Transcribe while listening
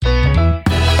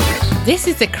This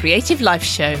is the Creative Life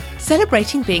Show,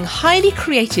 celebrating being highly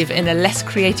creative in a less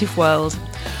creative world.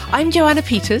 I'm Joanna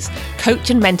Peters, coach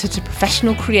and mentor to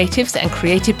professional creatives and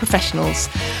creative professionals,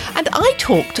 and I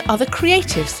talk to other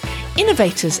creatives,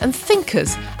 innovators and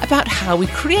thinkers about how we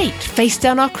create, face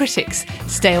down our critics,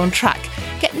 stay on track,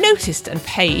 get noticed and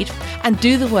paid, and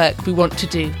do the work we want to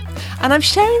do. And I'm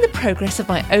sharing the progress of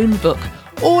my own book,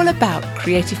 all about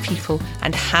creative people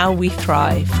and how we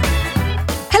thrive.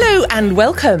 Hello and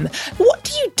welcome. What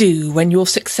do you do when your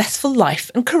successful life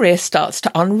and career starts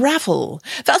to unravel?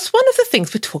 That's one of the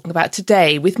things we're talking about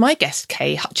today with my guest,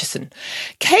 Kay Hutchison.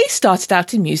 Kay started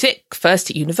out in music, first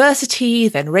at university,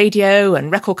 then radio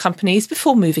and record companies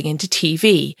before moving into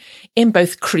TV, in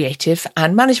both creative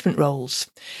and management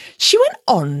roles. She went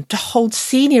on to hold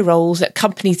senior roles at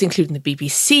companies including the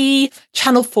BBC,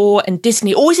 Channel 4 and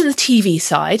Disney, always in the TV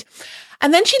side.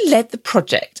 And then she led the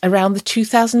project around the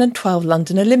 2012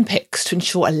 London Olympics to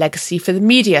ensure a legacy for the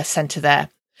media centre there.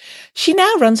 She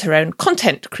now runs her own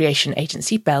content creation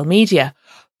agency, Bell Media.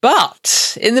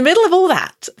 But in the middle of all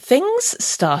that, things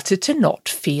started to not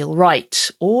feel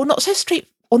right or not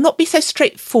be so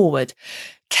straightforward.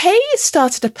 Kay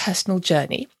started a personal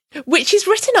journey, which is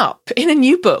written up in a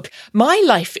new book, My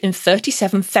Life in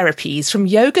 37 Therapies, From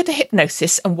Yoga to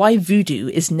Hypnosis and Why Voodoo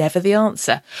is Never the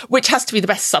Answer, which has to be the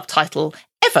best subtitle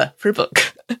ever for a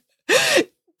book.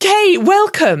 Kay,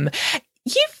 welcome.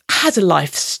 You've had a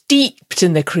life steeped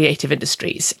in the creative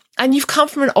industries, and you've come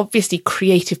from an obviously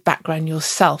creative background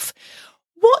yourself.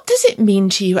 What does it mean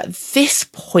to you at this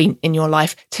point in your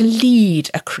life to lead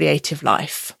a creative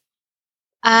life?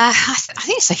 I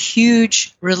think it's a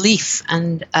huge relief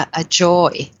and a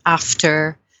joy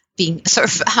after being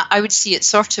I would see it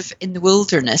sort of in the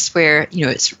wilderness where,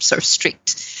 it's sort of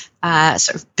strict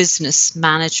sort of business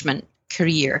management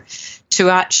career,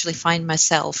 to actually find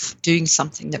myself doing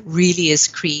something that really is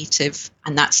creative.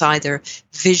 And that's either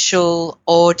visual,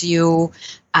 audio,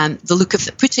 the look of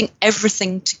putting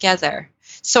everything together.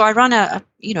 So I run a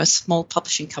small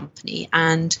publishing company,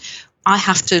 and I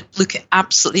have to look at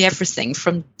absolutely everything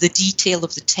from the detail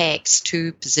of the text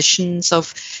to positions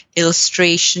of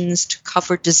illustrations to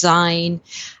cover design.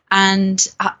 And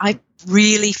I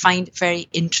really find it very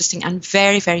interesting and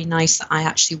very, very nice that I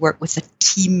actually work with a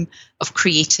team of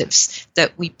creatives,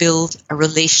 that we build a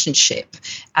relationship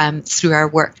through our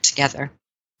work together.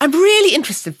 I'm really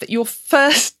interested that your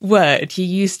first word you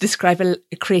used to describe a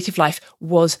creative life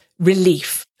was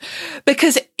relief.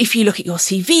 Because if you look at your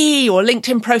CV or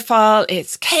LinkedIn profile,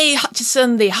 it's Kay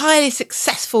Hutchison, the highly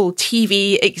successful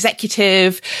TV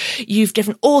executive. You've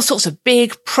driven all sorts of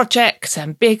big projects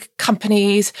and big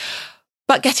companies,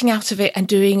 but getting out of it and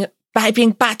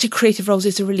being back to creative roles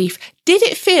is a relief. Did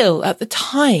it feel at the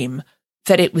time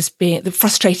that it was being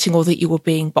frustrating or that you were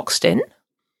being boxed in?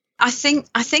 I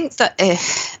think that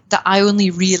that I only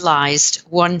realised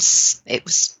once. It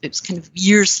was kind of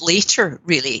years later,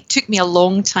 really. It took me a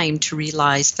long time to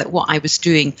realise that what I was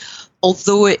doing,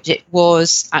 although it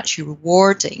was actually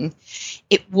rewarding,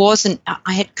 it wasn't.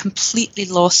 I had completely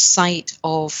lost sight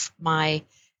of my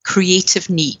creative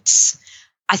needs.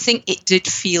 I think it did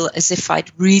feel as if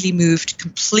I'd really moved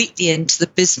completely into the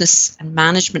business and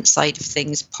management side of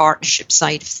things, partnership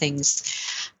side of things,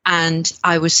 and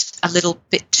I was a little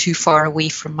bit too far away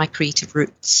from my creative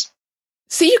roots.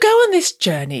 So you go on this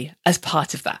journey as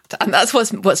part of that, and that's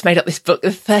what's made up this book,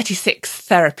 the 36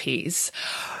 Therapies.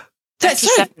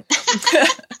 37.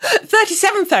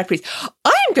 37 therapies.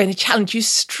 I'm going to challenge you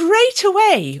straight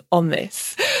away on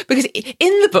this, because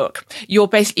in the book, you're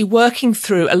basically working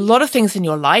through a lot of things in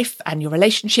your life and your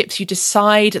relationships. You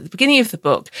decide at the beginning of the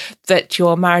book that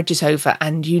your marriage is over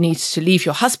and you need to leave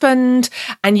your husband,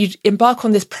 and you embark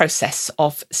on this process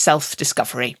of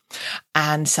self-discovery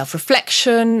and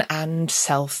self-reflection and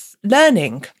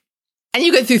self-learning. And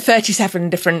you go through 37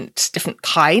 different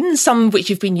kinds, some which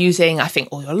you've been using, I think,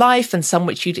 all your life, and some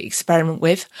which you'd experiment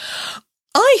with.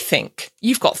 I think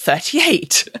you've got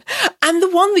 38. And the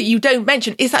one that you don't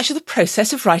mention is actually the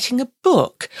process of writing a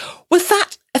book. Was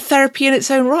that a therapy in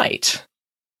its own right?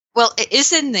 Well, it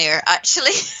is in there,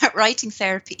 actually. Writing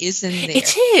therapy is in there.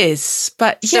 It is,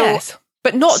 but yes.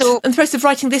 But not in the process of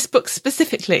writing this book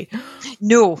specifically.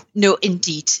 No,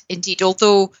 indeed.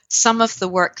 Although some of the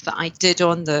work that I did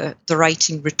on the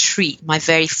writing retreat, my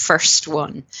very first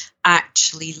one,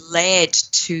 actually led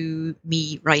to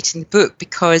me writing the book,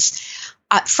 because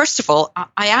first of all,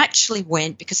 I actually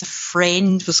went because a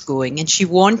friend was going and she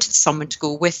wanted someone to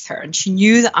go with her. And she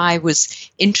knew that I was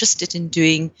interested in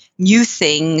doing new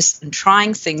things and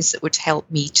trying things that would help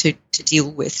me to deal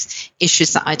with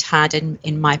issues that I'd had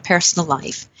in my personal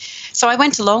life. So I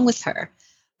went along with her.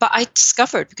 But I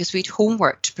discovered, because we'd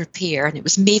homework to prepare, and it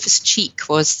was Mavis Cheek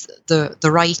was the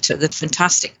writer, the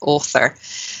fantastic author,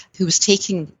 who was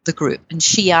taking the group, and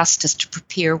she asked us to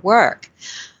prepare work.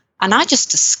 And I just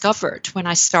discovered when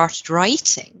I started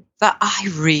writing that I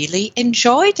really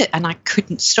enjoyed it and I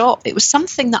couldn't stop. It was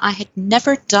something that I had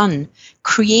never done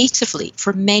creatively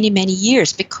for many, many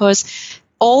years, because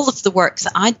all of the work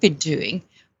that I'd been doing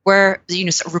were,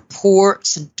 sort of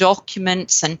reports and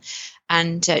documents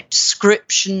and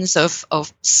descriptions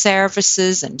of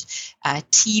services and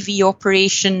TV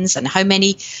operations and how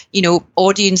many,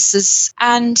 audiences.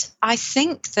 And I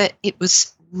think that it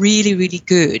was really, really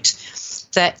good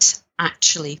that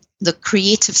actually the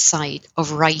creative side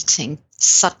of writing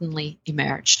suddenly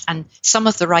emerged. And some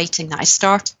of the writing that I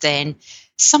started then,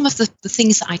 some of the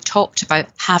things that I talked about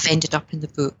have ended up in the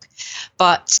book.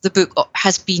 But the book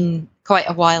has been quite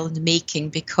a while in the making,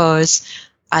 because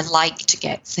I like to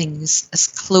get things as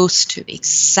close to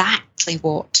exactly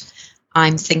what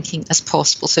I'm thinking as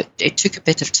possible. So it took a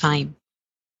bit of time.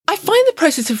 I find the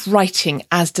process of writing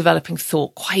as developing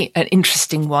thought quite an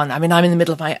interesting one. I mean, I'm in the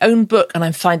middle of my own book and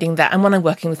I'm finding that, and when I'm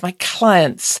working with my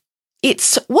clients,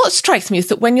 what strikes me is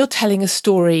that when you're telling a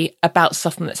story about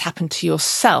something that's happened to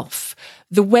yourself,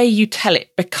 the way you tell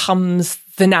it becomes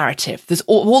the narrative. There's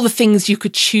all the things you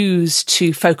could choose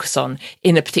to focus on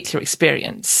in a particular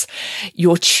experience.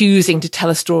 You're choosing to tell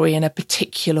a story in a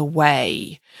particular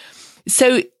way.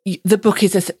 So the book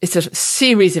is a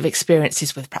series of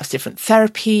experiences with perhaps different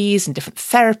therapies and different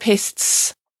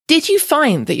therapists. Did you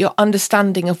find that your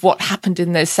understanding of what happened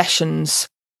in those sessions,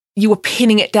 you were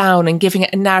pinning it down and giving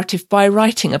it a narrative by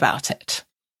writing about it?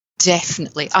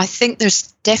 Definitely. I think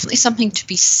there's definitely something to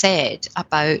be said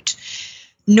about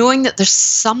knowing that there's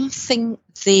something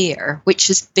there which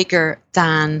is bigger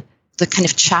than the kind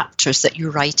of chapters that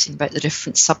you're writing about the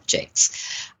different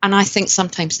subjects. And I think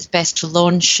sometimes it's best to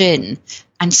launch in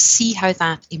and see how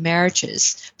that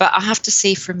emerges. But I have to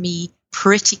say, for me,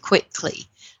 pretty quickly,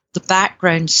 the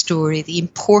background story, the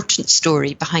important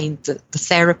story behind the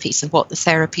therapies and what the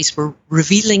therapies were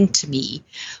revealing to me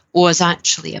was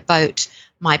actually about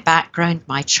my background,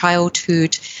 my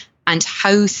childhood, and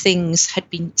how things had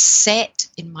been set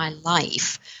in my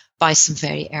life by some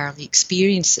very early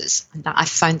experiences. And I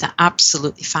found that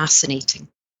absolutely fascinating.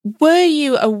 Were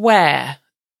you aware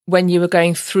when you were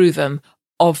going through them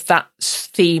of that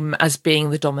theme as being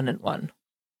the dominant one?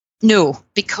 No,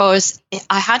 because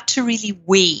I had to really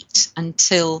wait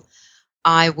until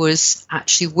I was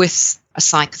actually with a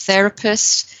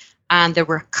psychotherapist, and there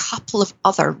were a couple of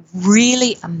other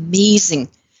really amazing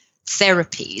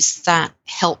therapies that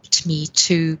helped me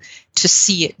to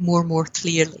see it more and more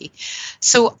clearly.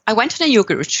 So I went on a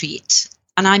yoga retreat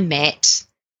and I met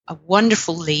a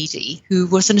wonderful lady who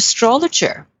was an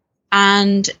astrologer,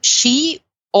 and she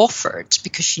offered,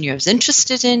 because she knew I was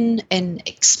interested in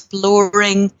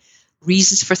exploring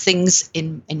reasons for things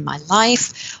in my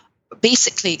life,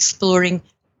 basically exploring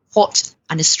what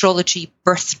an astrology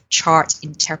birth chart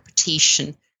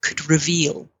interpretation could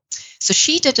reveal. So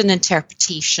she did an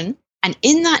interpretation, and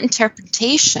in that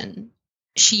interpretation,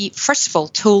 she first of all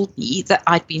told me that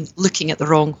I'd been looking at the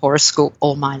wrong horoscope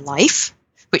all my life,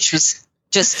 which was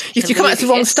just you come out as the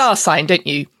wrong star sign, don't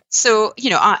you? So,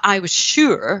 I was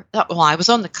sure that, I was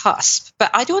on the cusp,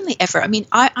 but I'd only ever,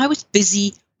 I was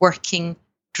busy working,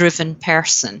 driven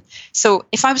person. So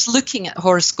if I was looking at the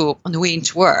horoscope on the way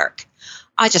into work,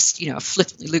 I just,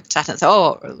 flippantly looked at it and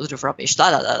thought, a load of rubbish, la,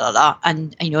 la, la, la, la.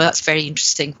 And, that's very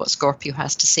interesting what Scorpio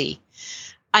has to say.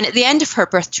 And at the end of her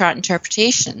birth chart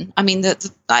interpretation, I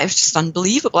was just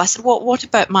unbelievable. I said, what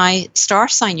about my star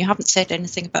sign? You haven't said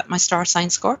anything about my star sign,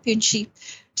 Scorpio. And she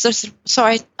said,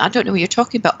 sorry, I don't know what you're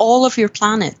talking about. All of your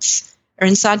planets are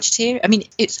in Sagittarius.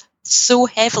 It's so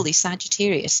heavily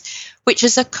Sagittarius, which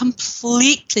is a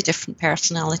completely different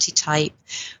personality type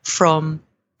from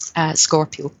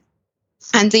Scorpio.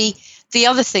 And the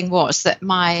other thing was that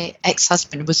my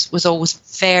ex-husband was always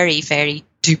very, very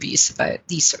dubious about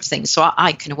these sort of things. So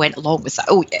I kind of went along with that.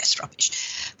 Oh, yes,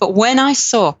 rubbish. But when I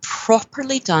saw a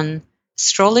properly done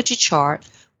astrology chart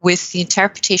with the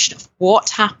interpretation of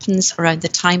what happens around the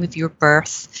time of your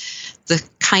birth, the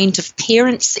kind of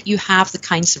parents that you have, the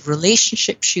kinds of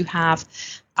relationships you have,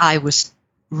 I was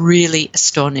really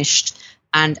astonished.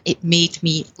 And it made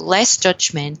me less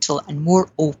judgmental and more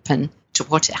open to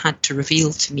what it had to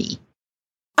reveal to me.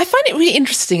 I find it really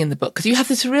interesting in the book because you have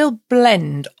this real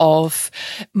blend of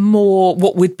more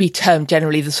what would be termed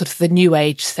generally the sort of the new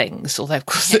age things, although of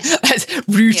course that's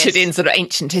rooted in sort of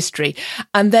ancient history,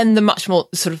 and then the much more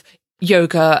sort of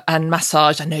yoga and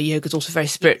massage. I know yoga is also very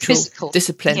spiritual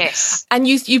discipline. Yes. And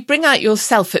you bring out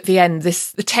yourself at the end,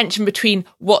 the tension between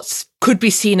what could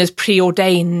be seen as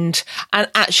preordained and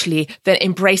actually then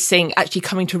embracing, actually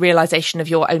coming to realization of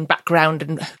your own background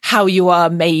and how you are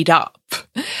made up.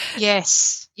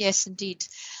 Yes, indeed.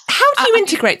 How do you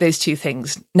integrate those two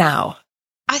things now?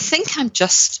 I think I'm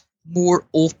just more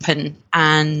open,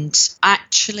 and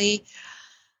actually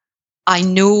I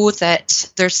know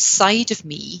that there's a side of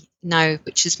me now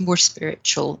which is more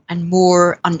spiritual and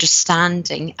more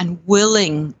understanding and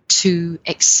willing to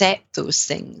accept those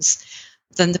things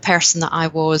than the person that I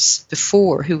was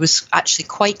before, who was actually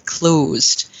quite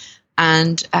closed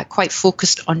and quite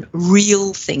focused on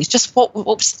real things, just what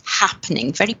was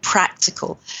happening, very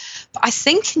practical. But I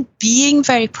think in being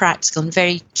very practical and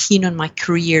very keen on my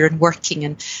career and working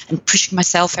and pushing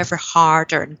myself ever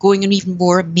harder and going on even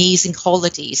more amazing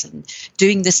holidays and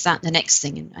doing this, that, and the next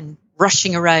thing and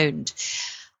rushing around,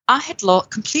 I had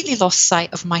completely lost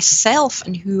sight of myself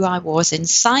and who I was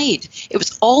inside. It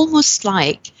was almost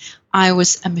like I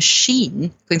was a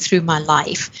machine going through my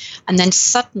life, and then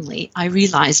suddenly I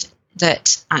realized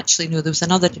that actually, no, there was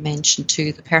another dimension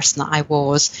to the person that I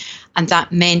was, and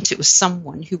that meant it was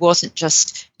someone who wasn't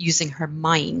just using her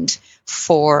mind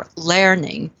for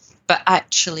learning, but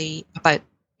actually about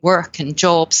work and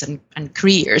jobs and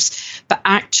careers, but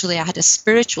actually I had a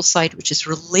spiritual side which is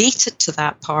related to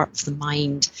that part of the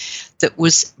mind that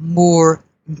was more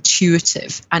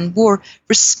intuitive and more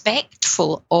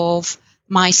respectful of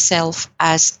myself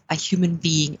as a human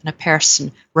being and a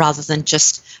person, rather than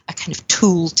just a kind of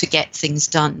tool to get things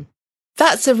done.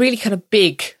 That's a really kind of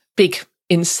big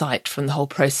insight from the whole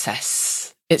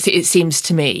process. It seems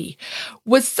to me.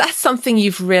 Was that something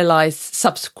you've realised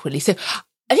subsequently? So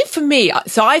I think for me,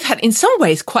 so I've had in some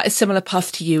ways quite a similar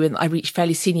path to you, and I reached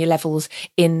fairly senior levels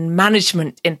in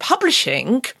management in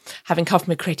publishing, having come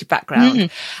from a creative background.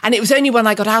 Mm-hmm. And it was only when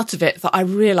I got out of it that I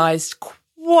realised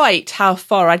quite how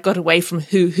far I'd got away from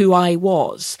who I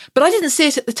was. But I didn't see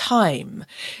it at the time.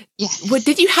 Yes.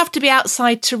 Did you have to be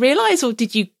outside to realise, or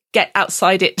did you get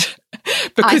outside it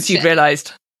because you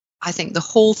realised? I think the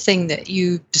whole thing that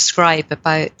you describe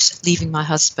about leaving my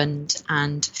husband,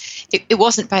 and it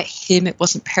wasn't about him, it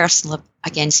wasn't personal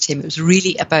against him, it was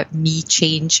really about me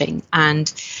changing.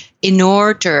 And in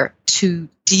order to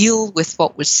deal with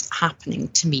what was happening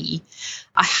to me,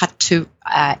 I had to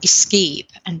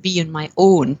escape and be on my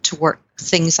own to work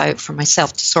things out for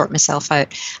myself, to sort myself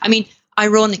out. I mean,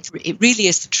 ironically, it really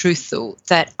is the truth, though,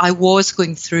 that I was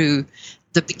going through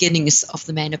the beginnings of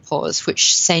the menopause,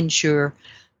 which sends your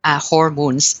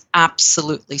hormones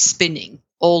absolutely spinning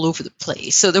all over the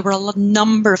place. So there were a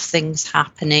number of things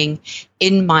happening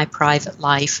in my private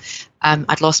life.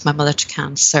 I'd lost my mother to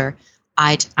cancer.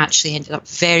 I'd actually ended up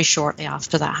very shortly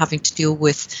after that having to deal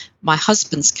with my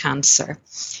husband's cancer.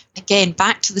 Again,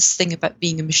 back to this thing about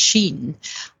being a machine,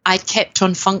 I'd kept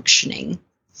on functioning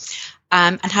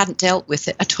and hadn't dealt with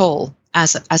it at all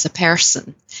as a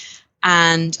person.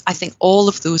 And I think all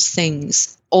of those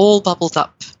things all bubbled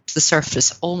up to the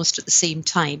surface almost at the same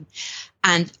time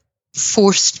and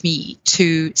forced me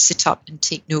to sit up and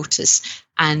take notice.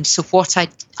 And so what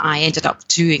I ended up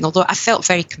doing, although I felt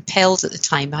very compelled at the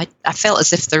time, I felt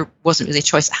as if there wasn't really a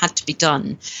choice, it had to be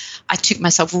done. I took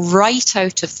myself right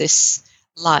out of this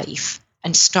life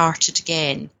and started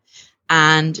again,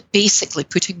 and basically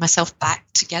putting myself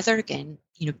back together again,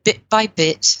 bit by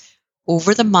bit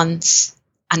over the months,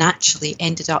 and actually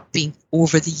ended up being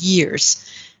over the years.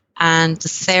 And the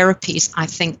therapies, I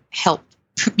think, helped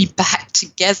put me back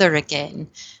together again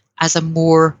as a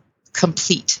more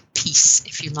complete piece,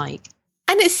 if you like.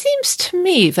 And it seems to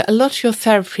me that a lot of your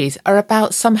therapies are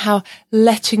about somehow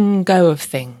letting go of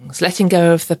things, letting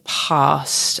go of the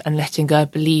past and letting go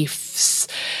of beliefs,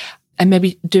 and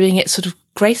maybe doing it sort of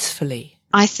gracefully.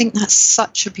 I think that's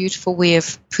such a beautiful way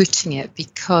of putting it,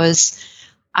 because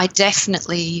I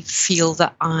definitely feel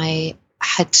that I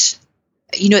had,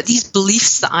 these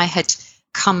beliefs that I had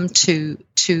come to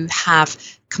have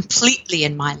completely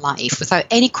in my life without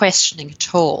any questioning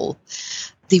at all,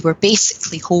 they were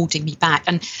basically holding me back.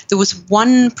 And there was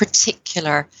one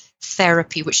particular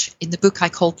therapy, which in the book I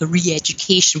called the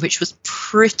re-education, which was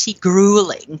pretty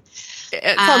grueling.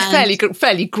 It sounds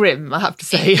fairly grim, I have to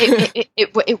say.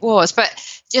 It was, but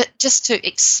just to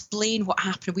explain what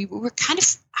happened, we were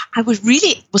I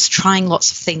was trying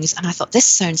lots of things, and I thought, this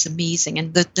sounds amazing.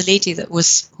 And the lady that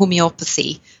was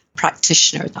homeopathy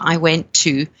practitioner that I went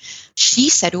to, she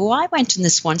said, I went on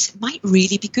this once, it might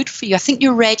really be good for you. I think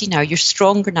you're ready now, you're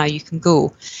stronger now, you can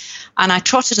go. And I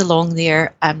trotted along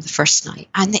there the first night,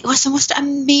 and it was the most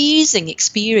amazing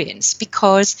experience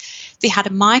because they had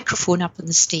a microphone up on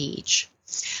the stage,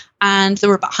 and there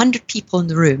were about 100 people in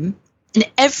the room, and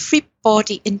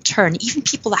everybody in turn, even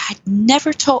people that had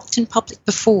never talked in public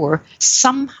before,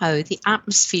 somehow the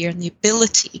atmosphere and the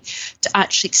ability to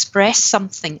actually express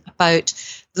something about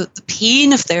the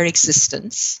pain of their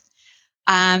existence,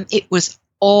 it was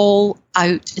all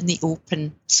out in the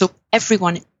open. So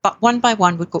everyone, but one by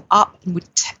one, would go up and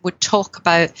would talk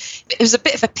about. It was a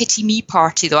bit of a pity me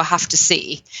party, though, I have to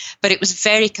say, but it was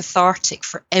very cathartic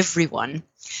for everyone.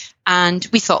 And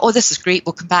we thought, oh, this is great,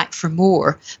 we'll come back for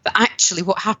more. But actually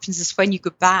what happens is when you go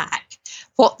back,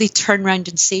 what they turn around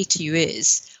and say to you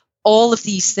is, all of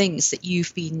these things that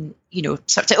you've been,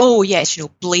 sort of, oh yes,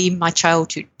 blame my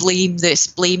childhood, blame this,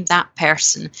 blame that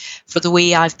person for the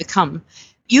way I've become.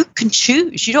 You can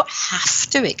choose. You don't have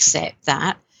to accept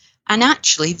that. And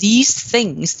actually, these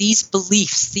things, these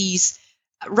beliefs, these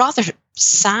rather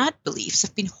sad beliefs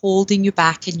have been holding you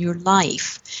back in your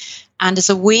life. And as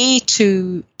a way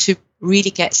to really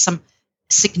get some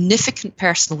significant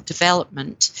personal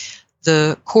development,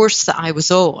 the course that I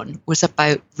was on was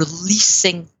about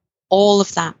releasing all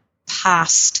of that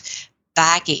past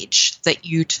baggage that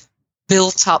you'd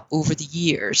built up over the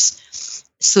years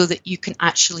so that you can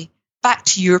actually, back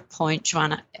to your point,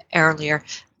 Joanna, earlier,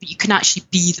 you can actually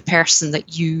be the person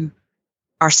that you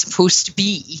are supposed to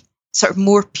be, sort of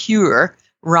more pure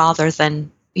rather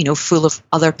than, full of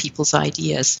other people's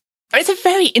ideas. It's a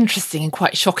very interesting and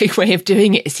quite shocking way of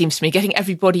doing it seems to me, getting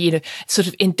everybody, sort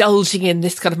of indulging in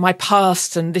this kind of my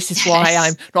past and this is why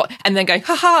I'm not, and then going,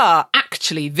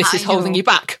 actually, this is holding you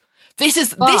back. This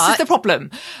is the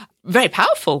problem. Very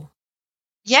powerful.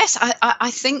 Yes, I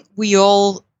think we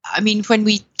all, when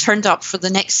we turned up for the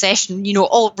next session,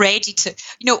 all ready to,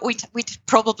 we'd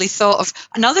probably thought of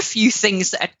another few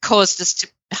things that had caused us to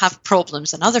have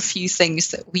problems, another few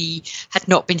things that we had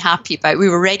not been happy about. We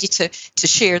were ready to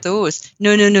share those.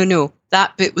 No.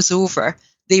 That bit was over.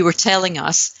 They were telling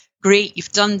us, great,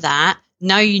 you've done that.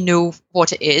 Now you know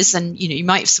what it is. And, you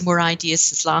might have some more ideas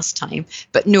since last time.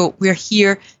 But no, we're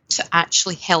here to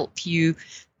actually help you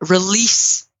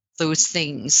release those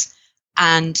things.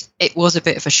 And it was a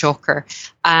bit of a shocker.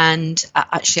 And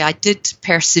actually, I did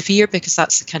persevere because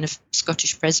that's the kind of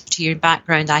Scottish Presbyterian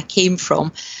background I came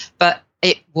from. But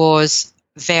it was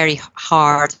very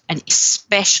hard, and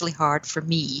especially hard for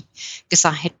me because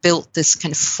I had built this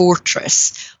kind of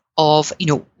fortress of,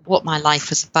 what my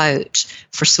life was about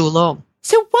for so long.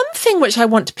 So one thing which I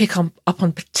want to pick up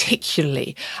on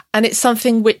particularly, and it's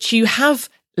something which you have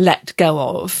let go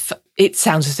of, it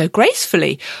sounds as though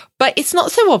gracefully, but it's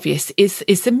not so obvious, is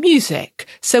the music.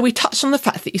 So we touched on the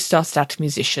fact that you started out a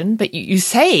musician, but you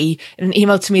say in an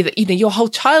email to me that, your whole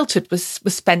childhood was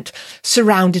spent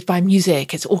surrounded by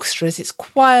music. It's orchestras, it's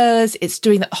choirs, it's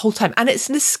doing that the whole time. And it's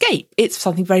an escape. It's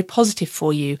something very positive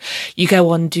for you. You go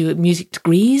on to do music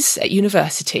degrees at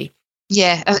university.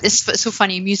 Yeah, it's so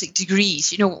funny, music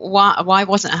degrees. Why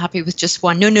wasn't I happy with just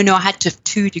one? No, I had to have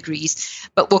 2 degrees,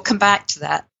 but we'll come back to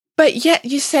that. But yet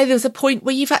you say there was a point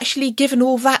where you've actually given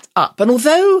all that up. And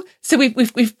although, so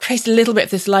we've traced a little bit of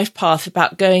this life path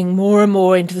about going more and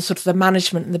more into the sort of the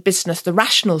management and the business, the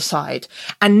rational side.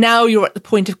 And now you're at the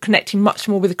point of connecting much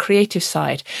more with the creative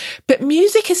side. But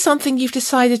music is something you've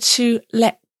decided to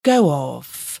let go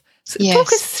of. So yes. Talk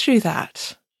us through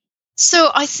that. So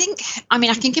I think,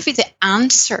 I can give you the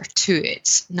answer to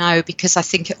it now because I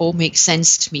think it all makes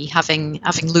sense to me having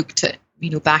looked at,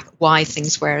 back why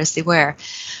things were as they were.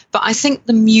 But I think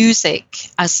the music,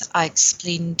 as I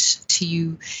explained to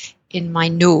you in my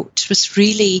note, was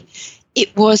really,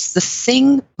 it was the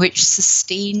thing which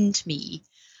sustained me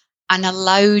and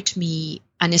allowed me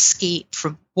an escape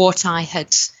from what I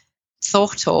had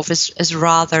thought of as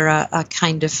rather a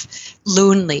kind of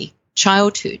lonely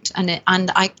childhood. And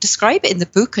I describe it in the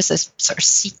book as a sort of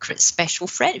secret special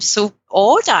friend. It was so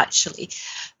odd, actually.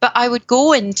 But I would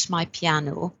go into my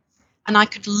piano and I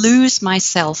could lose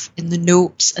myself in the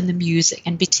notes and the music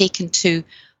and be taken to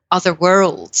other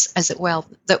worlds, as it were,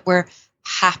 that were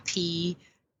happy,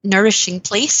 nourishing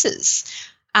places.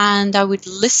 And I would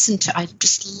I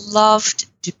just loved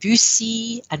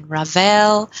Debussy and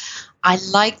Ravel. I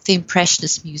liked the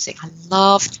Impressionist music. I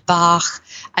loved Bach.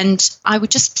 And I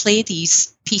would just play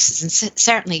these pieces, and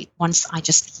certainly ones that I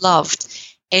just loved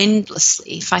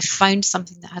endlessly. If I found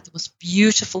something that had the most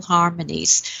beautiful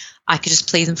harmonies, I could just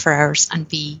play them for hours and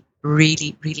be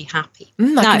really, really happy.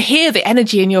 I can hear the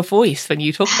energy in your voice when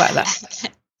you talk about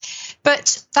that.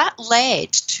 But that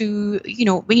led to,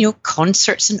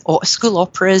 concerts and school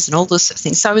operas and all those sort of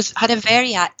things. So I had a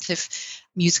very active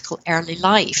musical early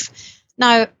life.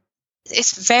 Now,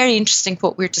 it's very interesting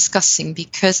what we're discussing,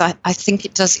 because I think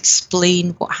it does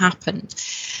explain what happened.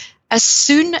 As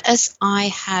soon as I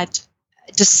had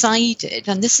decided,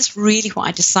 and this is really what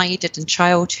I decided in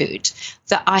childhood,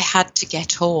 that I had to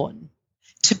get on,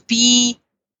 to be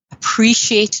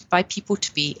appreciated by people,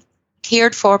 to be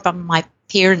cared for by my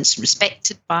parents,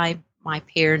 respected by my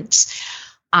parents,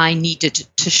 I needed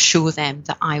to show them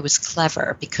that I was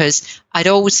clever, because I'd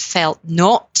always felt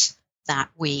not that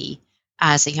way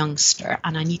as a youngster,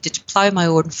 and I needed to plough my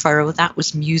own furrow. That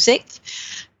was music,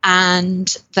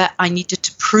 and that I needed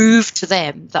to prove to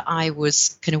them that I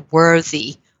was kind of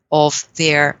worthy of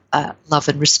their love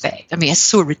and respect. I mean, it's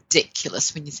so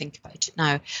ridiculous when you think about it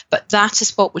now, but that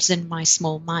is what was in my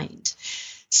small mind.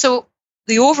 So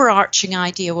the overarching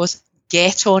idea was,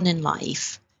 get on in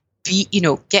life,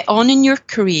 get on in your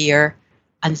career,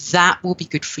 and that will be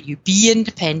good for you. Be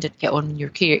independent, get on in your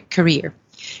career.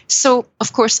 So,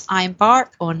 of course, I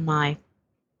embark on my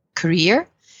career,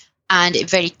 and it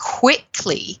very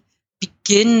quickly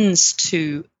begins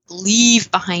to leave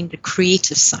behind the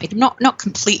creative side. Not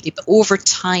completely, but over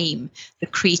time, the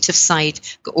creative side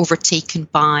got overtaken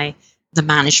by the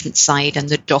management side and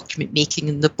the document making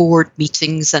and the board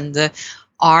meetings and the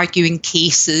arguing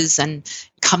cases and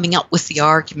coming up with the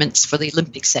arguments for the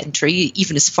Olympic Centre,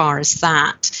 even as far as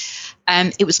that.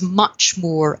 It was much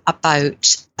more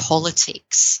about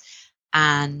politics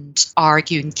and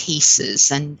arguing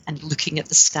cases and looking at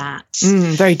the stats.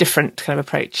 Very different kind of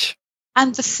approach.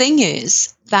 And the thing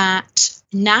is that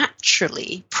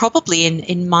naturally, probably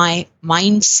in my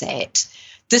mindset,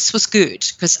 this was good,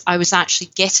 because I was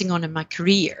actually getting on in my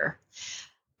career.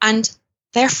 And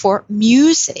therefore,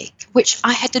 music, which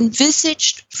I had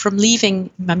envisaged from leaving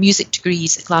my music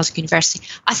degrees at Glasgow University,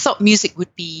 I thought music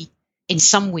would be in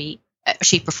some way,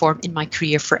 shape or form in my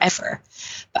career forever.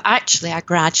 But actually, I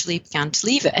gradually began to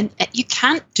leave it. And you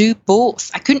can't do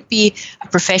both. I couldn't be a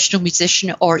professional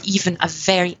musician or even a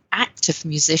very active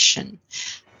musician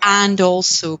and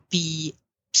also be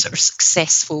sort of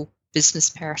successful business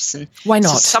person. Why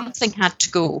not? So something had to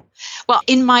go. Well,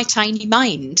 in my tiny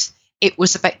mind, it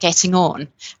was about getting on.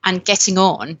 And getting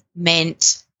on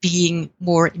meant being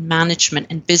more in management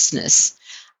and business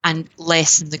and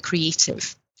less in the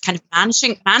creative. Kind of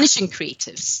managing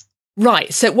creatives.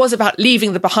 Right. So it was about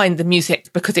leaving behind the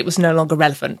music because it was no longer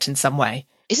relevant in some way.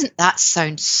 Isn't that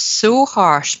sound so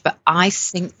harsh? But I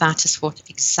think that is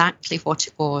exactly what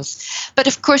it was. But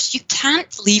of course, you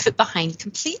can't leave it behind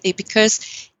completely,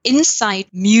 because inside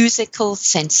musical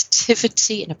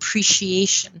sensitivity and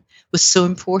appreciation was so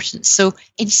important. So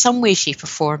in some way, shape or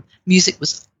form, music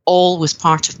was always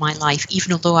part of my life,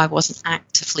 even although I wasn't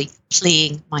actively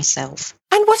playing myself.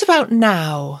 And what about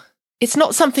now? It's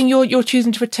not something you're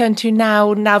choosing to return to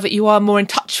now that you are more in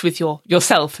touch with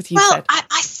yourself, as you said.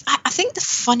 I think the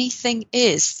funny thing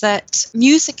is that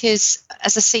music is,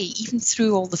 as I say, even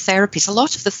through all the therapies, a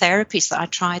lot of the therapies that I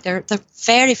try, they're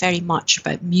very, very much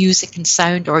about music and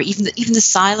sound, or even the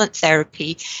silent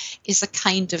therapy is a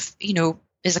kind of,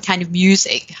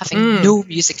 music, having no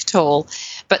music at all.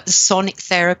 But the sonic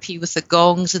therapy with the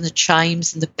gongs and the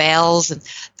chimes and the bells, and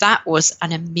that was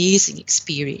an amazing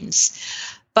experience.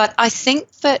 But I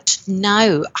think that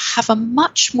now I have a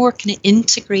much more kind of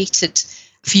integrated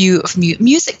view of music.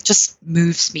 Music just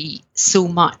moves me so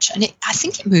much, and I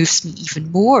think it moves me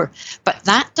even more. But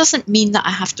that doesn't mean that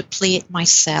I have to play it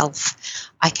myself.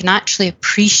 I can actually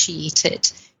appreciate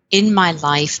it in my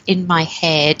life, in my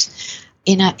head,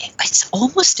 it's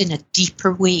almost in a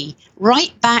deeper way,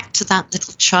 right back to that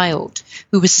little child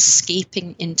who was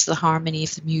escaping into the harmony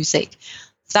of the music.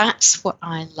 That's what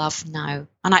I love now.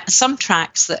 And some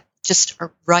tracks that just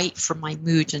are right for my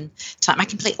mood and time, I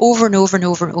can play over and over and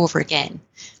over and over again,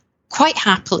 quite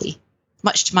happily,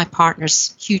 much to my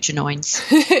partner's huge annoyance.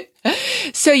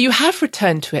 So you have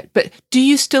returned to it, but do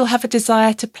you still have a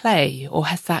desire to play, or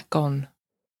has that gone?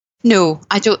 No,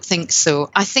 I don't think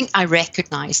so. I think I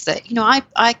recognise that,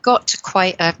 I got to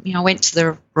quite I went to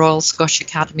the Royal Scottish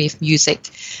Academy of Music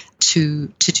to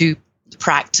do the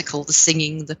practical, the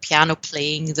singing, the piano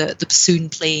playing, the bassoon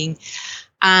playing,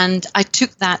 and I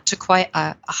took that to quite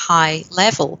a high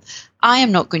level. I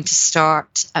am not going to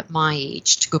start at my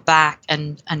age to go back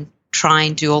and try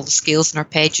and do all the scales and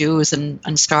arpeggios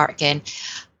and start again.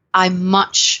 I'm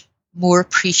much more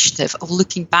appreciative of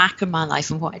looking back on my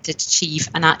life and what I did achieve,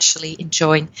 and actually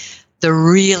enjoying the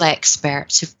real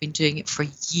experts who've been doing it for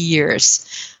years.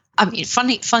 I mean,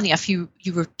 funny enough, you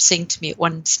were saying to me at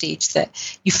one stage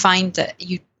that you find that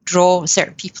you draw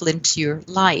certain people into your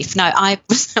life. Now, I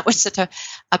was at a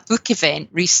book event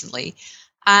recently,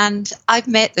 and I've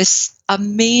met this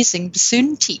amazing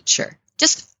bassoon teacher,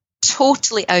 just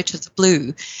totally out of the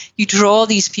blue, you draw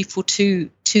these people to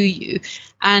you.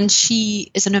 And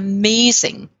she is an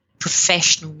amazing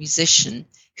professional musician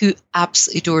who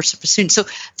absolutely adores her bassoon. So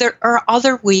there are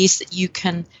other ways that you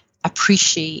can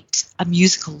appreciate a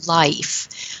musical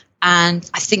life. And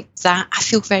I think that I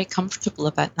feel very comfortable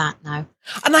about that now.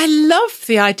 And I love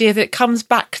the idea that it comes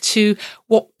back to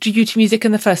what drew you to music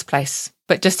in the first place.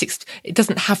 But just it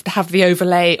doesn't have to have the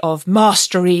overlay of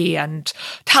mastery and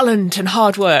talent and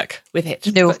hard work with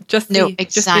it. No, but just exactly.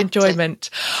 Just the enjoyment.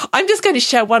 I'm just going to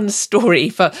share one story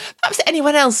for perhaps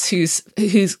anyone else who's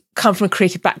come from a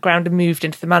creative background and moved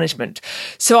into the management.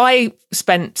 So I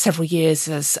spent several years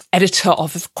as editor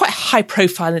of a quite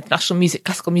high-profile international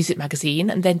classical music magazine,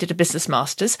 and then did a business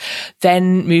master's,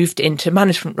 then moved into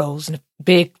management roles in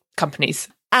big companies.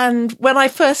 And when I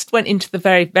first went into the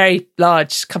very, very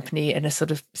large company in a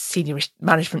sort of senior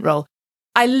management role,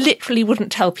 I literally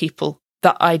wouldn't tell people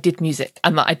that I did music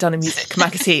and that I'd done a music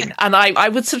magazine. And I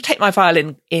would sort of take my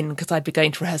violin in because I'd be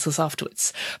going to rehearsals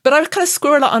afterwards. But I would kind of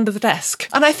squirrel it under the desk.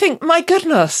 And I think, my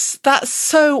goodness, that's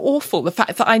so awful, the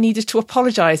fact that I needed to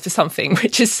apologise for something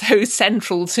which is so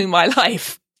central to my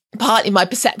life. Partly my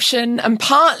perception, and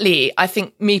partly, I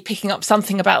think, me picking up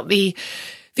something about the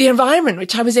environment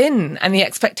which I was in and the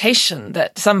expectation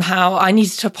that somehow I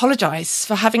needed to apologise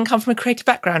for having come from a creative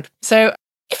background. So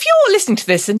if you're listening to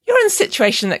this and you're in a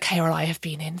situation that Kay or I have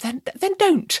been in, then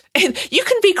don't. You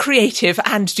can be creative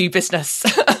and do business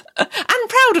and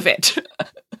proud of it.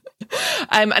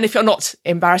 And if you're not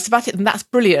embarrassed about it, then that's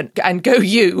brilliant, and go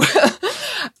you.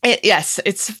 Yes,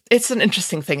 it's an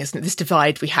interesting thing, isn't it? This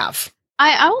divide we have.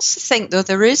 I also think, though,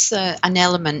 there is an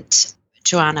element,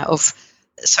 Joanna, of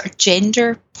sort of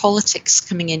gender politics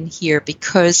coming in here,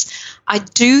 because I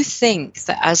do think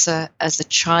that as a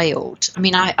child, I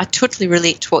mean, I totally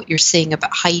relate to what you're saying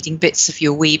about hiding bits of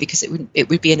you away because it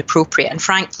would be inappropriate. And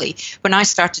frankly, when I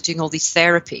started doing all these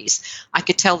therapies, I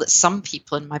could tell that some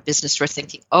people in my business were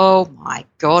thinking, oh my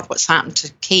God, what's happened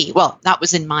to Kay? Well, that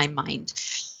was in my mind.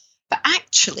 But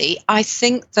actually, I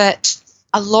think that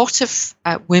a lot of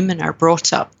women are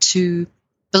brought up to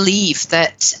believe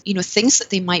that, you know, things that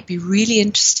they might be really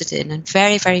interested in and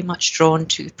very, very much drawn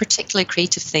to, particularly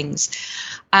creative things,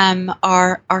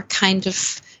 are kind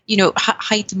of, you know,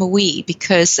 hide them away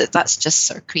because that's just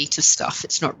sort of creative stuff.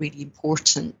 It's not really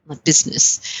important, like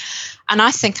business. And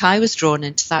I think I was drawn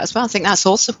into that as well. I think that's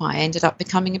also why I ended up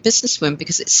becoming a businesswoman,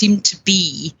 because it seemed to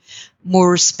be more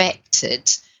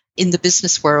respected in the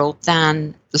business world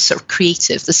than the sort of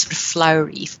creative, the sort of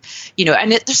flowery, you know,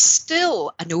 and there's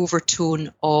still an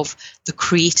overtone of the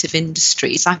creative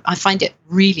industries. I find it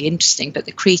really interesting that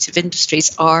the creative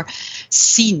industries are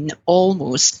seen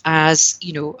almost as,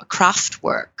 you know, a craft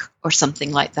work or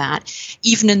something like that,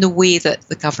 even in the way that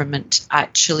the government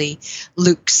actually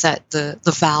looks at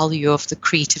the value of the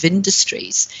creative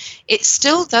industries. It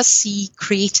still does see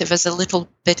creative as a little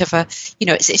bit of a, you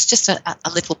know, it's just a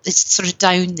little, it's sort of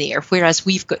down there, whereas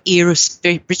we've got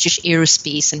British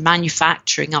aerospace and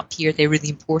manufacturing up here. They're really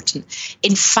important.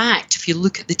 In fact, if you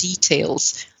look at the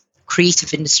details,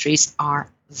 creative industries are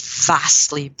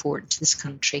vastly important in this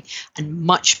country and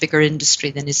much bigger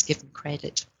industry than is given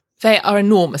credit. They are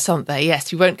enormous, aren't they?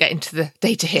 Yes, we won't get into the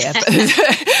data here, but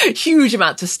there's huge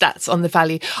amounts of stats on the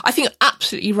value. I think you're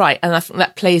absolutely right. And I think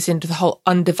that plays into the whole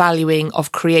undervaluing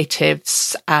of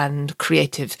creatives and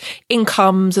creative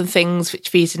incomes and things, which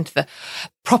feeds into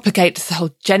propagates the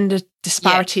whole gender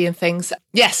disparity and things.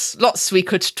 Yes, lots we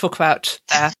could talk about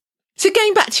there. So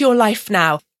going back to your life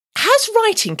now, has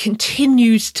writing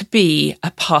continued to be a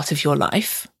part of your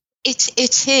life?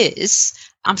 It is.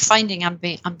 I'm finding I'm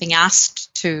being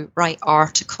asked to write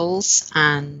articles,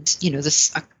 and you know,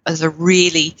 there's a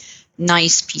really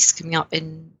nice piece coming up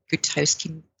in Good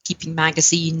Housekeeping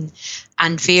magazine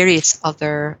and various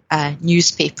other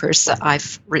newspapers that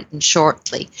I've written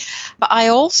shortly. But I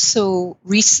also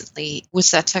recently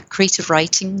was at a creative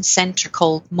writing centre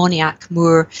called Moniac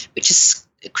Moor, which is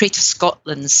Creative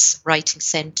Scotland's writing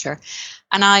centre.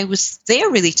 And I was there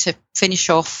really to finish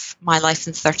off my life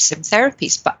in 37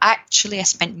 therapies. But actually, I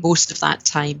spent most of that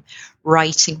time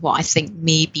writing what I think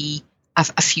may be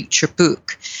a future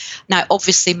book. Now,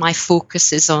 obviously, my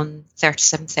focus is on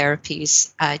 37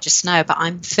 therapies just now, but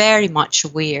I'm very much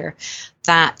aware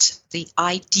that the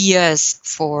ideas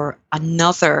for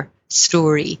another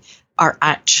story are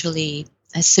actually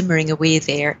simmering away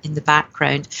there in the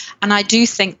background. And I do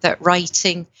think that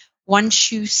writing,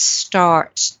 once you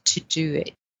start to do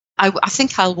it, I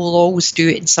think I will always do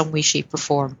it in some way, shape or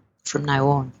form from now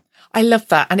on. I love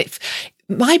that. And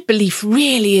my belief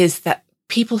really is that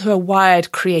people who are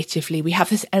wired creatively, we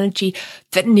have this energy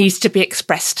that needs to be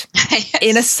expressed Yes.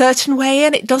 in a certain way,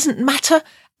 and it doesn't matter.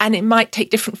 And it might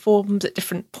take different forms at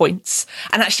different points.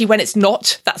 And actually, when it's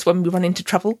not, that's when we run into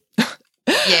trouble.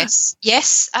 Yes.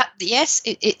 It's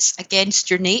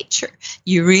against your nature.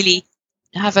 You really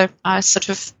have a sort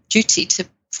of duty to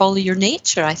follow your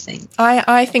nature, I think.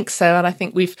 I think so. And I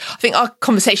think our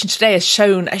conversation today has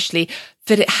shown actually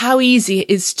that how easy it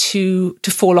is to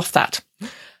fall off that,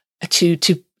 to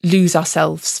lose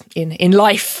ourselves in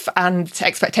life and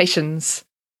expectations.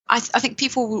 I think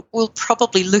people will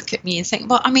probably look at me and think,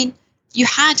 well, I mean, you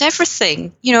had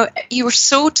everything, you were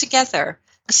so together,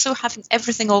 so having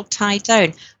everything all tied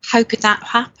down. How could that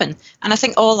happen? And I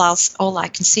think all I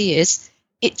can see is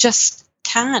it just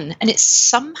can. And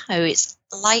it's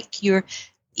like your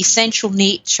essential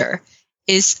nature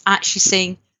is actually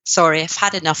saying, sorry, I've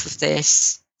had enough of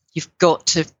this. You've got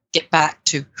to get back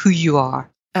to who you are.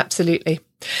 Absolutely.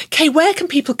 Kay, where can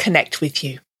people connect with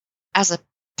you? As a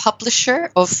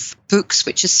publisher of books,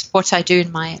 which is what I do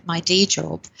in my day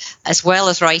job, as well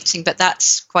as writing, but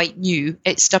that's quite new.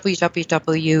 It's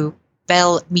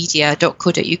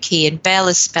www.bellmedia.co.uk, and Bell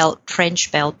is spelled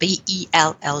French Bell,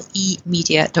 BELLE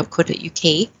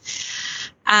media.co.uk.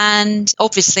 And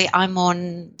obviously I'm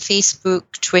on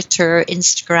Facebook, Twitter,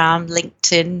 Instagram,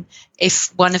 LinkedIn.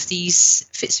 If one of these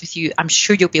fits with you, I'm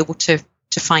sure you'll be able to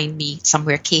find me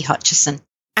somewhere, Kay Hutchison.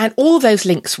 And all those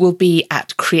links will be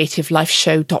at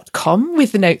creativelifeshow.com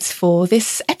with the notes for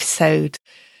this episode.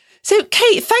 So,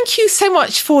 Kate, thank you so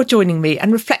much for joining me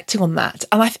and reflecting on that.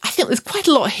 And I think there's quite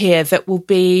a lot here that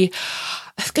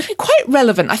it's going to be quite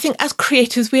relevant. I think as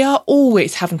creators, we are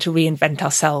always having to reinvent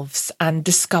ourselves and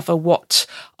discover what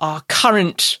our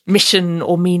current mission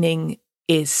or meaning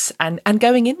is and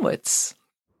going inwards.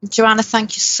 Joanna,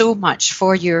 thank you so much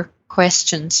for your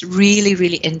questions. Really,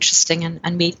 really interesting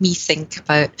and made me think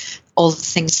about all the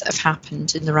things that have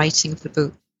happened in the writing of the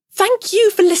book. Thank you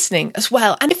for listening as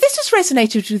well. And if this has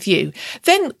resonated with you,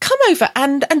 then come over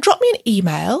and drop me an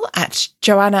email at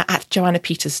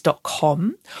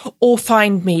joanna@joannapeters.com or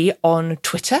find me on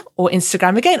Twitter or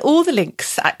Instagram. Again, all the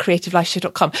links at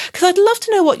creativelifeshow.com, because I'd love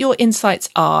to know what your insights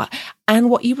are and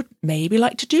what you would maybe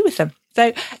like to do with them.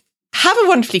 So have a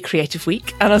wonderfully creative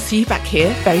week, and I'll see you back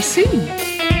here very soon.